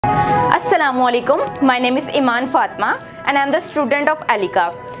Assalamualaikum. My name is Iman Fatma and I am the student of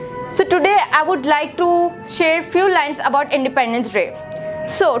ELICA. So today I would like to share few lines about Independence Day.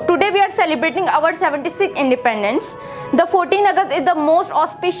 So today we are celebrating our 76th independence. The 14th August is the most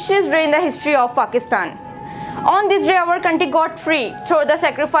auspicious day in the history of Pakistan. On this day our country got free through the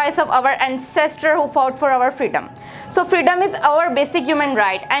sacrifice of our ancestors who fought for our freedom. So freedom is our basic human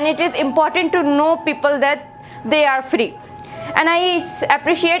right and it is important to know people that they are free. And I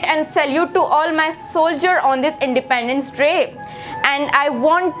appreciate and salute to all my soldiers on this Independence Day. And I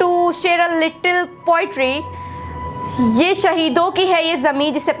want to share a little poetry. ये शहीदों की है ये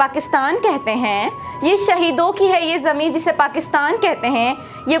ज़मीं जिसे पाकिस्तान कहते हैं, ये शहीदों की है ये ज़मीं जिसे पाकिस्तान कहते हैं,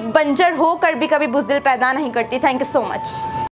 ये बंजर होकर भी कभी बुज़दिल पैदा नहीं करती. Thank you so much.